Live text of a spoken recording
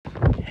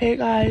Hey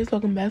guys,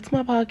 welcome back to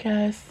my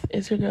podcast.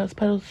 It's your girl's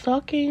Petals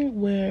Talking,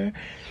 where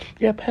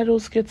your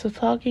petals get to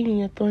talking and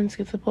your thorns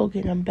get to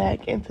poking. I'm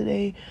back, and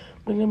today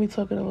we're gonna be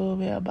talking a little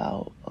bit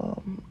about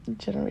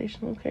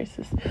generational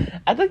curses.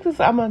 I'm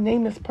gonna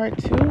name this part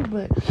 2,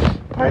 but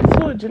part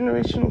 2 of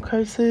generational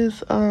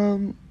curses.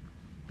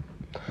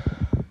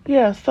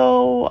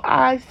 So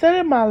I said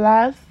in my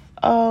last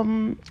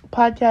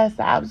podcast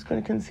that I was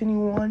gonna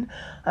continue on.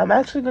 I'm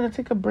actually gonna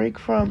take a break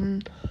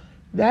from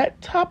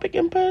that topic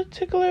in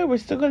particular. We're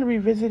still going to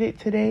revisit it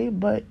today,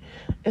 but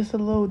it's a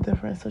little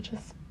different, so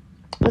just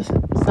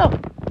listen. So,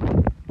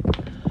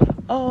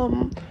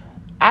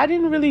 I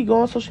didn't really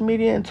go on social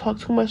media and talk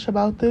too much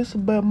about this,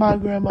 but my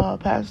grandma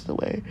passed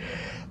away.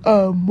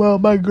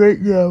 My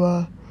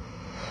great-grandma,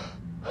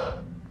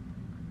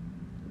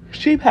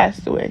 she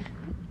passed away.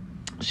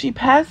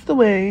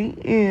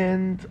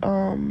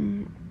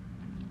 And,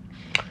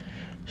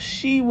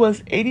 she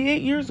was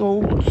 88 years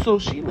old, so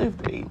she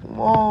lived a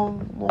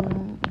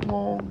long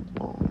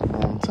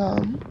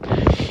time.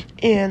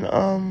 And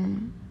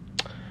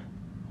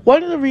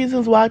one of the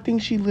reasons why I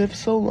think she lived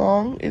so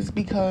long is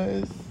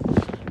because...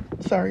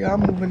 Sorry,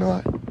 I'm moving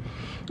on.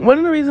 One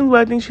of the reasons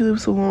why I think she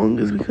lived so long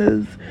is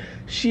because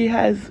she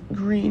has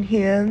green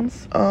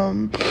hands.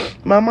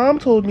 My mom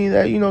told me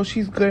that,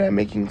 she's good at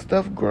making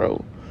stuff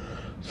grow.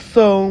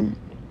 So,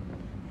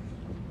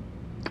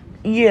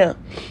 yeah.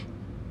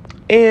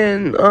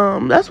 And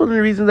that's one of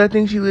the reasons I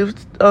think she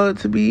lived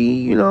to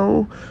be,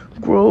 grow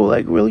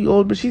like really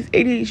old. But she's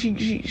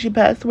 88. She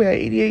passed away at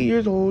 88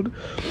 years old,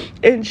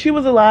 and she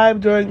was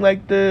alive during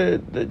like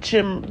the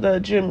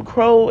Jim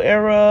Crow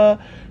era.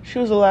 She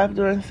was alive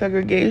during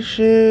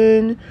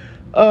segregation,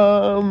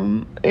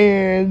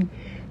 and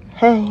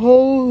her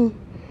whole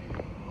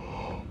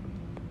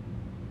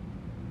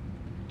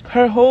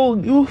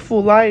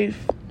youthful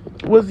life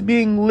was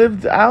being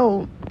lived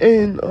out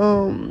in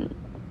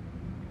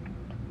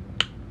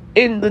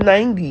the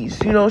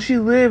 90s. She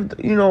lived,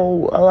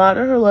 a lot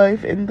of her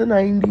life in the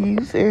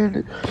 90s,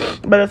 and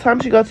by the time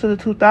she got to the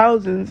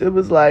 2000s, it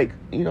was like,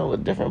 a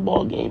different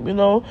ball game.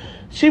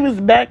 She was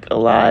back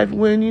alive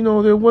when,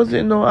 there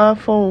wasn't no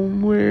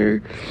iPhone,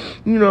 where,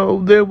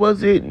 there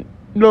wasn't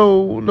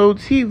no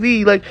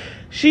TV. Like,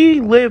 she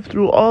lived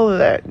through all of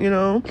that,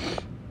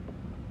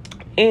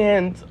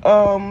 and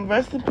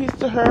rest in peace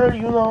to her.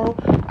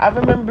 I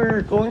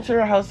remember going to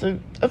her house a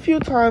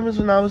few times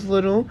when I was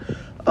little.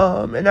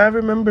 And I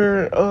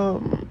remember,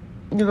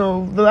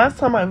 the last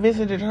time I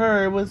visited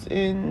her was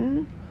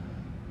in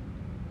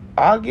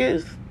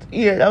August.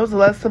 Yeah, that was the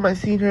last time I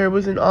seen her. It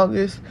was in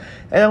August.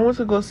 And I went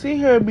to go see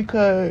her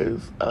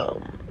because, I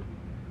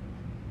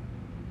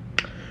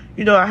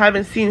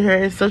haven't seen her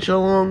in such a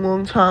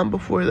long time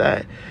before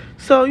that.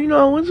 So,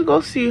 I went to go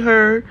see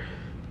her.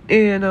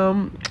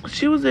 And,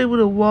 she was able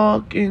to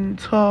walk and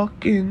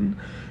talk. And,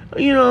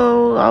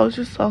 I was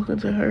just talking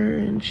to her.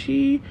 And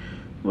she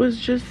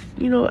was just,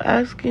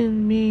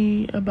 asking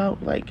me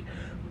about, like,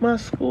 my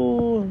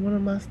school and what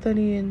am I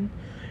studying,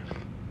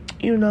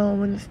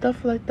 and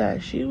stuff like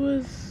that. She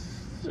was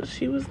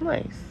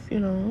nice,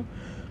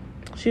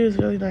 She was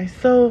really nice.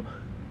 So,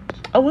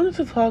 I wanted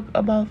to talk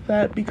about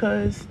that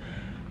because,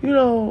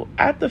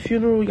 at the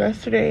funeral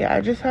yesterday,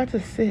 I just had to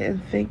sit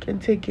and think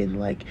and take in,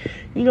 like,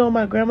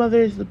 my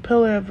grandmother is the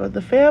pillar of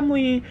the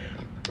family.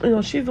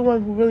 She's the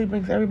one who really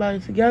brings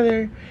everybody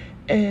together.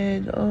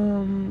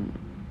 And,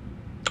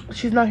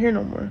 she's not here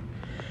no more.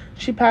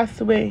 She passed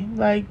away.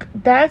 Like,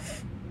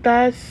 that's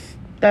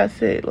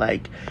it.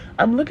 Like,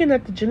 I'm looking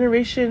at the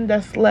generation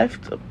that's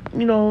left,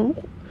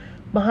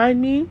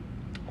 behind me,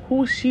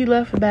 who she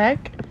left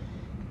back,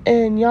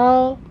 and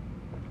y'all,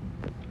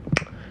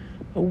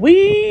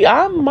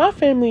 my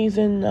family's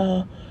in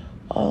a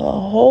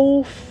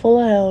hole full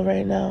of hell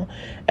right now.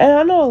 And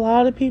I know a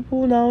lot of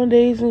people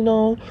nowadays,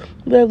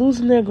 they're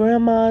losing their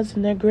grandmas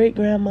and their great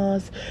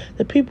grandmas.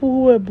 The people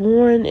who were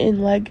born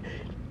in, like,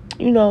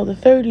 the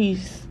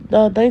 30s,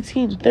 the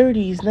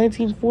 1930s,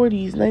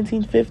 1940s,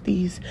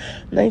 1950s,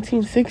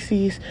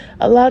 1960s,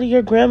 a lot of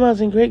your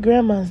grandmas and great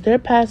grandmas, they're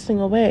passing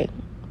away.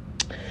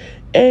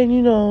 And,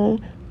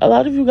 a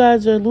lot of you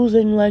guys are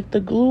losing, like,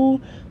 the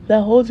glue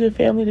that holds your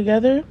family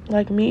together,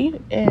 like me.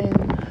 And,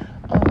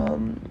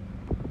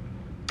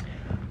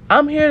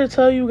 I'm here to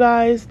tell you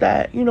guys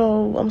that,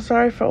 I'm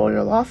sorry for all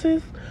your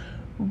losses,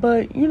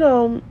 but,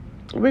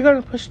 we're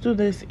going to push through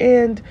this.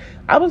 And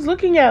I was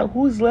looking at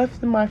who's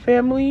left in my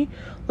family,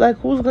 like,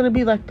 who's going to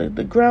be, like,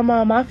 the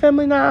grandma in my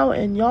family now.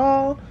 And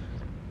y'all.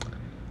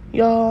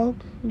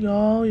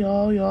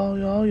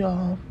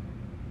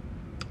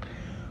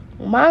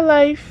 My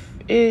life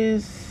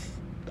is,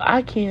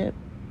 I can't.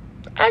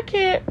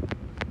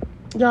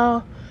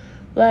 Y'all,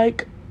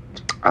 like,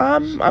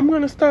 I'm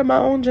going to start my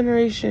own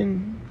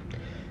generation.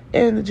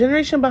 And the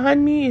generation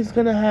behind me is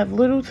going to have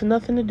little to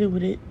nothing to do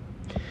with it.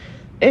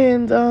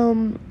 And,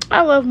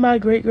 I love my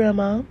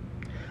great-grandma.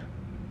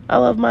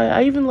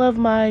 I even love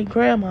my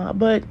grandma.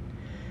 But,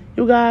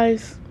 you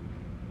guys,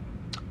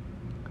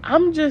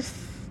 there's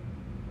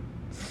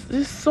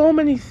so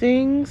many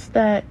things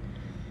that,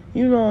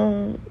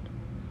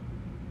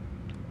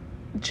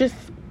 just,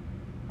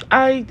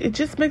 it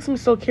just makes me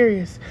so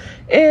curious.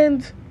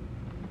 And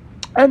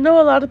I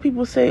know a lot of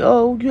people say,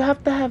 oh, you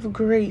have to have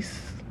grace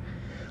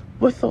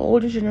with the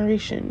older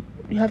generation.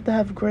 You have to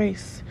have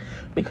grace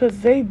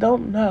because they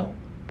don't know.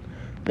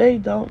 They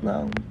don't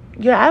know.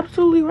 You're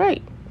absolutely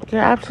right.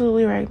 You're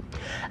absolutely right.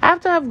 I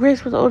have to have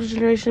grace with the older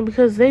generation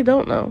because they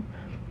don't know.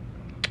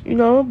 You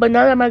know, but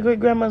now that my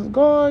great-grandma's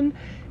gone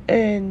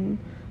and,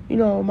 you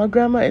know, my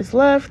grandma is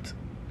left,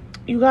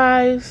 you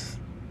guys,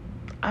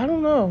 I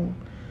don't know.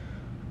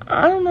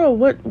 I don't know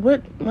what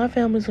my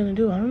family's going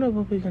to do. I don't know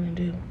what we're going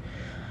to do.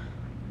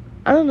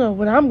 I don't know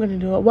what I'm going to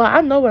do. Well,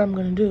 I know what I'm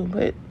going to do,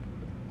 but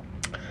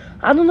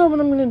I don't know what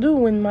I'm going to do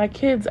when my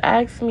kids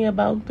ask me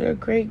about their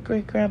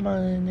great-great-grandma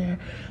and their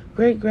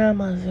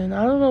great-grandmas, and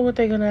I don't know what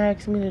they're going to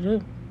ask me to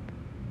do.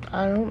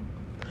 I don't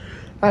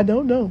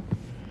know.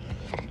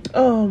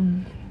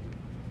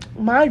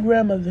 My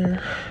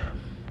grandmother,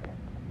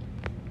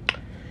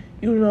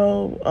 you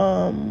know,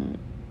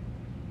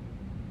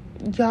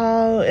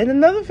 y'all, and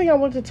another thing I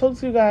wanted to talk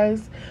to you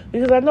guys,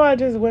 because I know I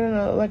just went on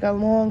a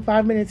long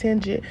 5-minute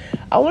tangent.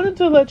 I wanted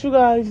to let you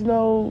guys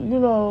know, you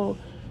know,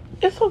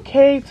 it's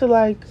okay to,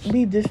 like,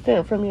 be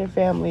distant from your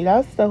family.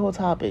 That's the whole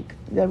topic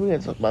that we're going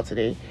to talk about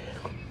today.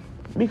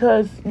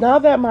 Because now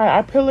that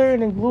my pillar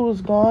and the glue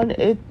is gone,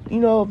 you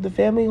know, the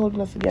family holding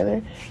us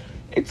together,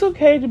 it's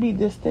okay to be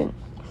distant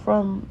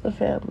from the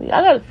family.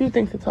 I got a few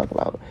things to talk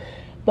about.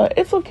 But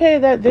it's okay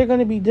that they're going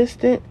to be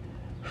distant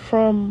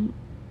from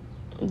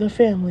the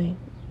family.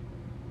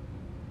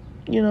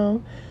 You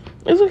know?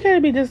 It's okay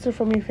to be distant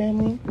from your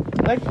family.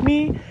 Like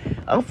me,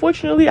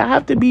 unfortunately, I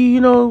have to be,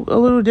 you know, a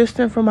little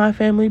distant from my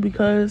family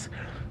because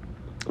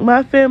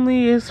my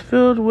family is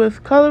filled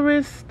with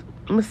colorists,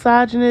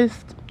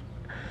 misogynists,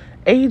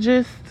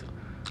 ageist,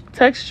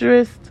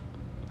 texturist,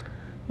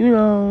 you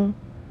know,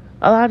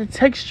 a lot of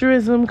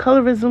texturism,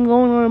 colorism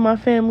going on in my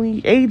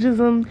family,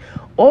 ageism,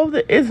 all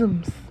the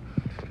isms.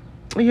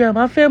 Yeah,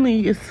 my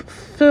family is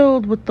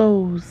filled with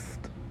those.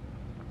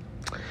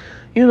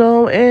 You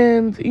know,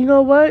 and you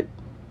know what?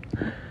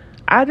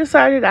 I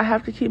decided I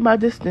have to keep my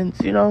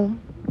distance, you know.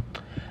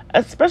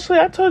 Especially,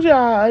 I told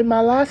y'all in my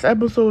last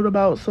episode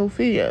about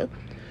Sophia.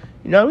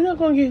 You know, we're not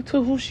going to get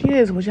to who she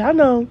is, but y'all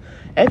know.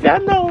 If y'all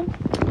know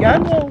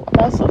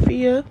about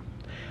Sophia.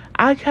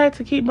 I had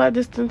to keep my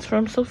distance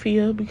from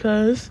Sophia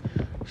because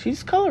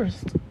she's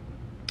colorist.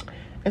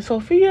 And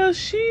Sophia,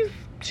 she's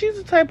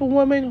the type of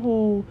woman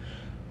who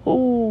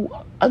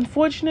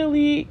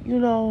unfortunately, you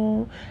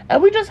know,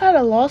 and we just had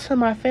a loss in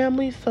my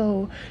family,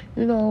 so,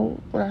 you know,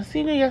 when I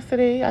seen her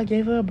yesterday, I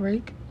gave her a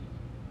break.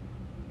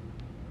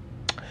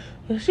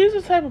 And she's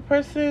the type of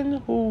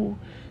person who,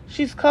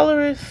 she's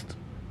colorist,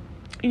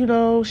 you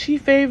know, she'll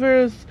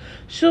favor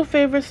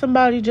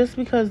somebody just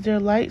because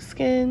they're light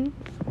skinned.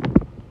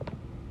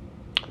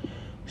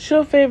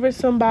 She'll favor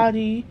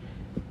somebody,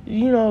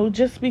 you know,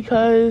 just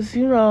because,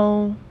 you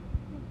know,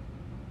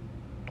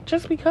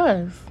 just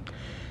because.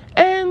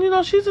 And, you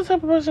know, she's the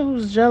type of person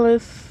who's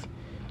jealous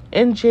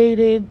and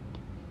jaded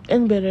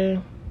and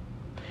bitter.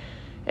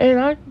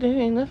 And there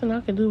ain't nothing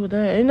I can do with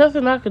that. Ain't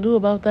nothing I can do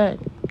about that.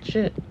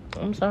 Shit.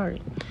 I'm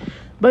sorry.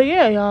 But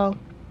yeah, y'all.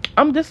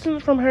 I'm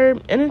distant from her.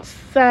 And it's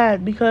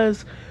sad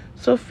because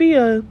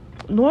Sophia,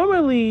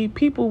 normally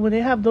people, when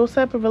they have those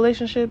type of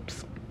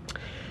relationships,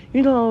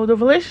 you know, the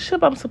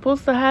relationship I'm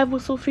supposed to have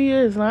with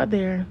Sophia is not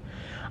there.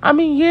 I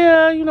mean,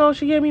 yeah, you know,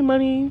 she gave me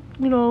money,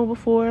 you know,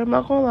 before. I'm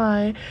not gonna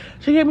lie.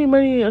 She gave me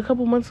money a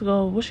couple months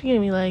ago. What she gave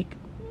me,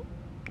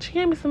 she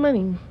gave me some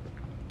money.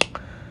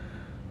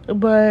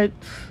 But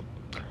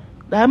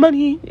that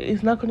money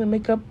is not gonna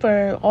make up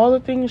for all the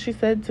things she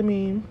said to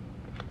me.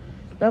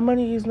 That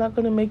money is not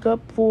gonna make up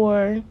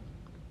for,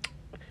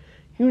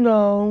 you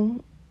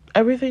know,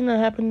 everything that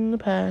happened in the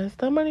past.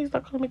 That money is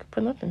not gonna make up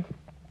for nothing.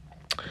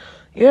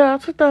 Yeah, I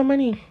took that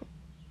money.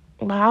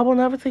 But I will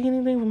never take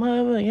anything from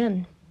her ever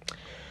again.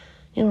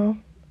 You know.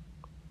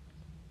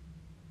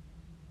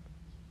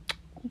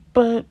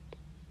 But,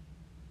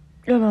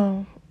 you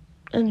know,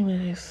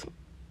 anyways.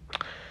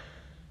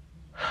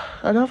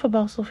 Enough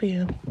about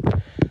Sophia.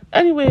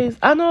 Anyways,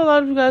 I know a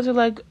lot of you guys are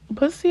like,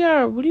 but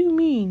Ciara, what do you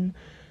mean?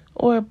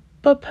 Or,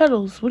 but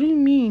Petals, what do you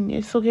mean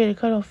it's okay to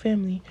cut off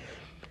family?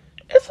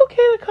 It's okay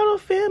to cut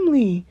off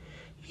family.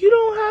 You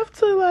don't have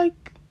to,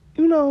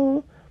 you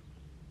know,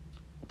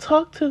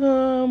 talk to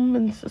them,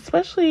 and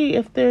especially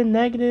if they're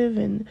negative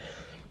and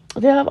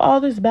they have all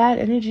this bad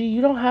energy.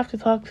 You don't have to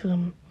talk to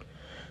them.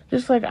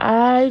 Just like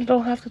I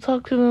don't have to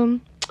talk to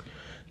them.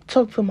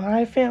 Talk to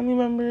my family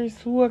members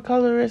who are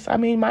colorists. I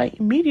mean, my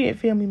immediate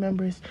family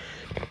members.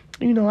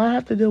 You know, I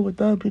have to deal with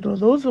them. You know,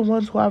 those are the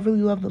ones who I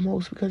really love the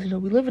most because, you know,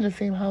 we live in the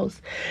same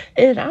house.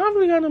 And I don't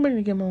really got no money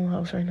to get my own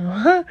house right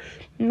now.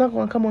 I'm not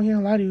going to come on here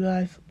and lie to you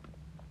guys.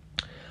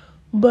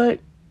 But,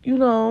 you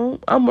know,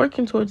 I'm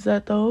working towards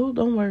that, though.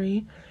 Don't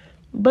worry.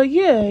 But,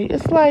 yeah,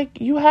 it's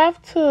like you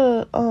have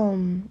to,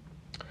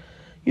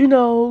 you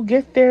know,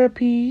 get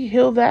therapy,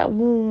 heal that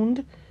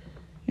wound,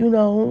 you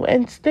know,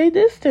 and stay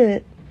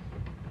distant.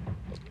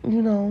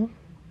 You know,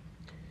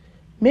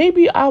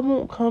 maybe I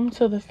won't come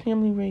to the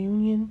family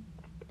reunion.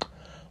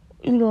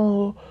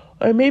 or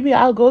maybe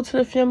I'll go to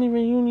the family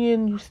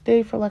reunion, you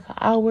stay for like an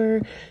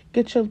hour,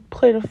 get your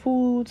plate of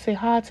food, say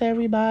hi to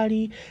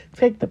everybody,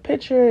 take the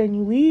picture, and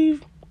you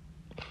leave.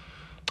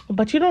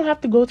 But you don't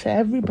have to go to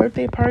every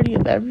birthday party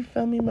of every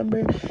family member.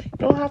 You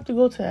don't have to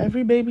go to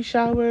every baby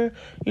shower.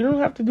 You don't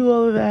have to do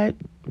all of that.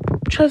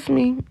 Trust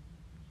me.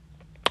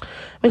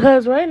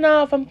 Because right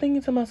now, if I'm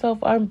thinking to myself,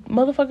 are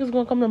motherfuckers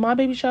gonna come to my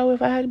baby shower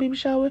if I had a baby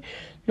shower?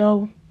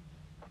 No.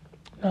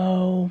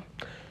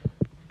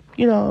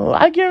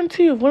 I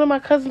guarantee you, if one of my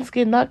cousins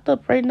get knocked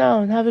up right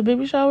now and have a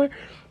baby shower,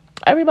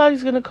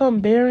 everybody's gonna come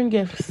bearing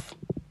gifts.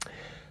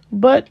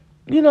 But,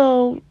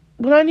 when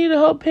I needed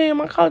help paying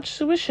my college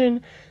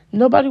tuition,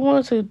 nobody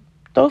wanted to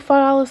throw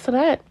 $5 to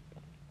that.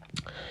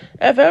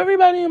 If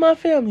everybody in my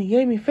family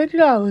gave me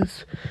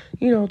 $50,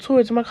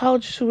 towards my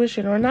college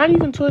tuition, or not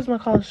even towards my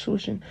college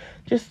tuition,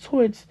 just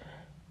towards,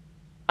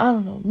 I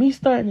don't know, me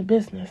starting a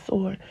business,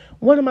 or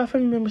one of my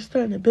family members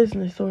starting a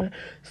business, or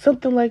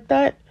something like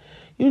that,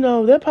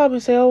 they'll probably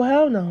say, oh,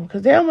 hell no,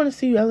 because they don't want to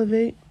see you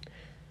elevate,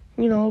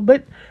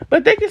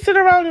 but they can sit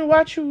around and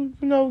watch you,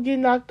 get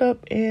knocked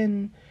up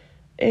and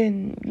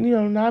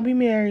not be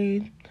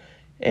married,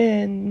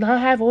 and not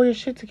have all your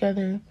shit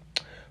together,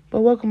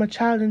 but welcome a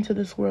child into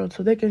this world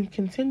so they can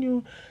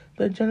continue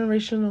the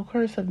generational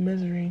curse of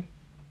misery.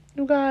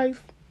 You guys,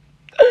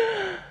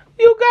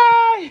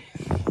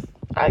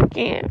 I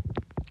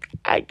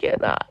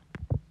cannot.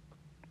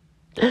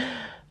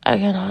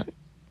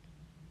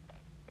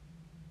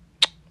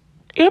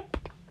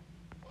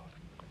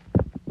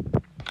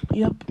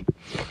 Yep.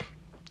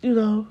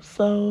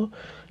 So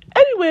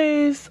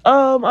anyways,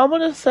 I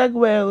want to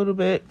segue a little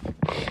bit,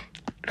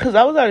 because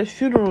I was at a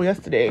funeral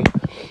yesterday,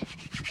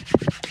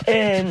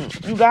 and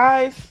you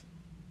guys,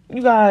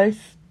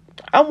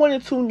 I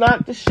wanted to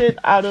knock the shit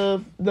out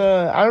of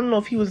I don't know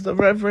if he was the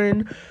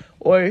reverend,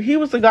 or he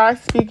was the guy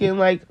speaking,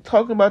 like,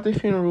 talking about the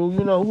funeral,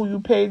 who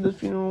you paid the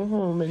funeral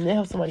home, and they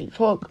have somebody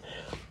talk.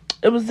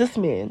 It was this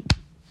man.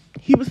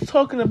 He was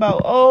talking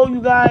about, oh,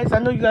 you guys, I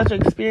know you guys are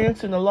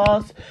experiencing a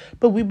loss,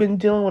 but we've been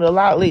dealing with a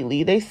lot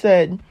lately. They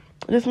said,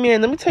 this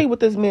man, let me tell you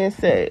what this man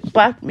said.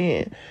 Black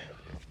man.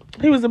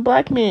 He was a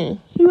black man.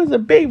 He was a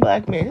big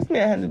black man. This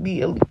man had to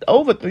be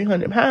over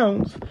 300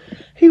 pounds.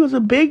 He was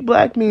a big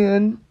black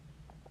man.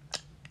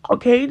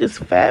 Okay, this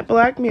fat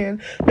black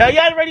man. Now,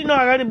 y'all already know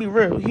I gotta be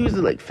real. He was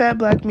a, fat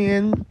black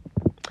man.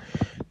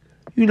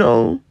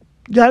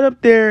 Got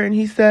up there and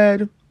he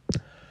said,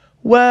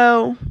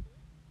 well,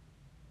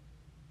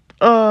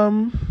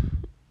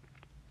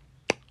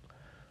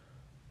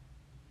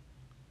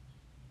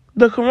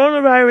 the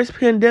coronavirus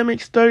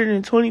pandemic started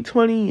in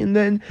 2020, and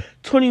then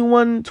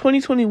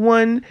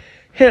 2021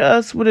 hit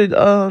us with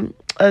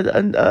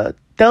a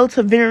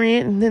Delta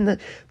variant, and then the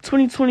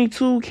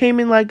 2022 came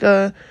in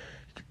with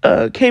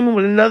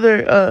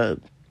another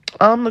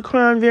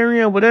Omicron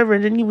variant or whatever,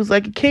 and then he was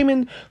like, it came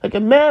in like a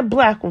mad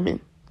black woman.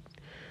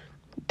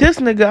 This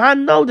nigga, I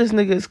know this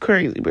nigga is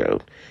crazy,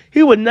 bro.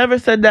 He would never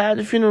said that at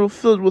a funeral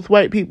filled with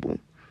white people.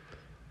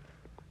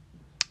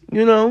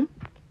 Now,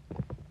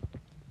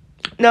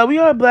 we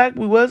are black.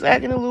 We was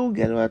acting a little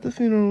ghetto at the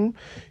funeral.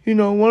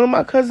 One of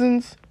my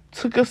cousins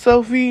took a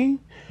selfie,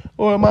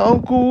 or my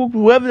uncle,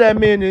 whoever that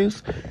man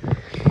is,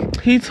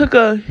 he took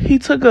a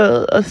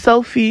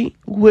selfie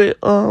with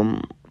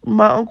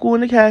my uncle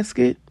in the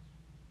casket.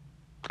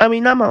 I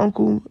mean, not my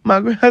uncle. My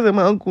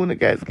uncle in the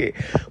casket.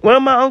 One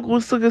of my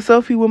uncles took a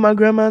selfie with my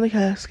grandma in the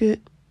casket.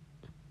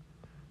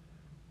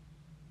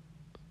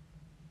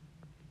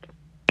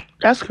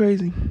 That's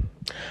crazy.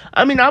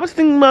 I mean, I was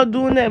thinking about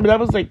doing that, but I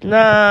was like,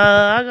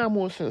 nah, I got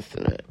more sense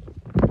than that.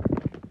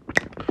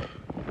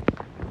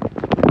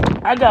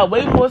 I got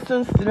way more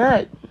sense than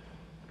that.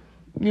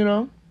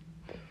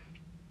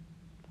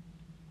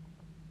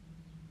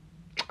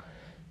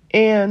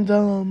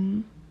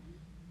 And,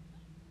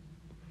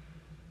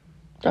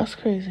 that's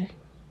crazy.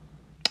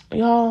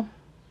 Y'all,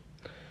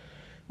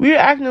 we were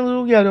acting a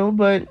little ghetto,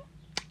 but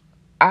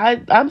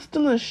I'm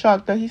still in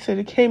shock that he said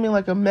it came in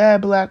like a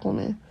mad black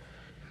woman.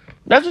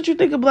 That's what you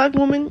think of black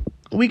women?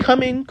 We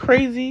coming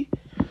crazy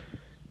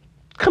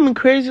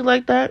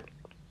like that?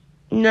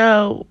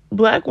 Now,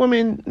 black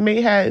women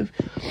may have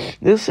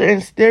this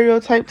certain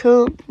stereotype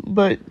to them,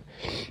 but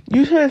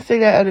you shouldn't say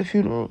that at a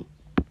funeral.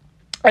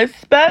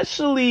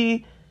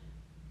 Especially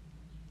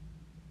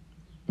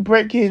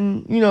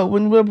breaking,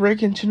 when we're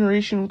breaking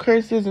generational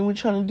curses and we're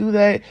trying to do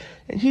that,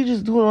 and he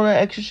just doing all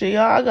that extra shit.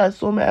 Y'all, I got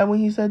so mad when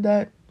he said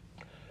that.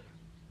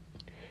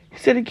 He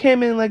said it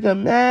came in like a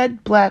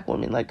mad black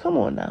woman. Like, come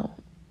on now.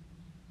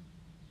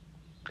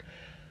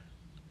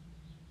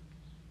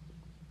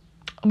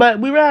 But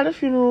we were at a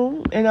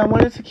funeral, and I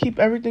wanted to keep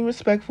everything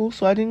respectful,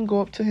 so I didn't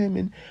go up to him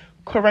and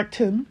correct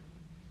him.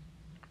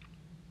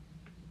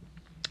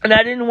 And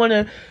I didn't want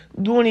to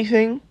do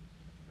anything.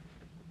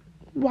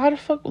 Why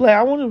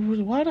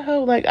the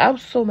hell? Like, I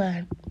was so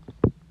mad.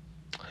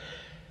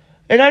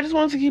 And I just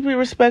wanted to keep it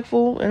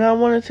respectful, and I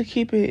wanted to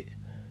keep it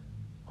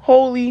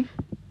holy.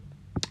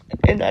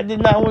 And I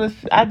did not want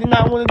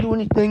to do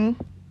anything,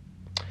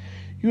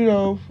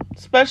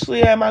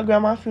 especially at my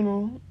grandma's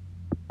funeral.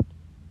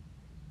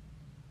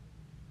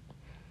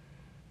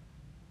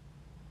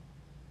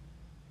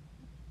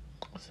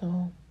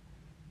 So,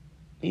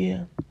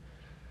 yeah.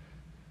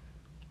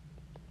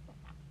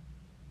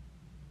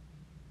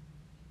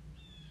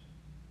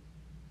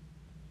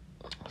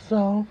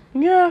 So,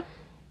 yeah.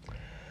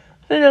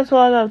 I think that's all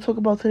I got to talk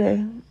about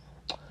today.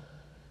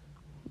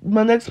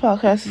 My next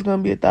podcast is going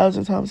to be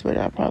 1,000 times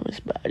better, I promise.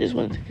 But I just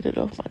wanted to get it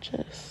off my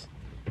chest.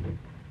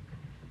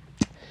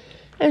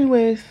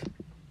 Anyways,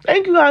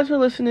 thank you guys for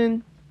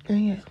listening.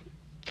 And yeah.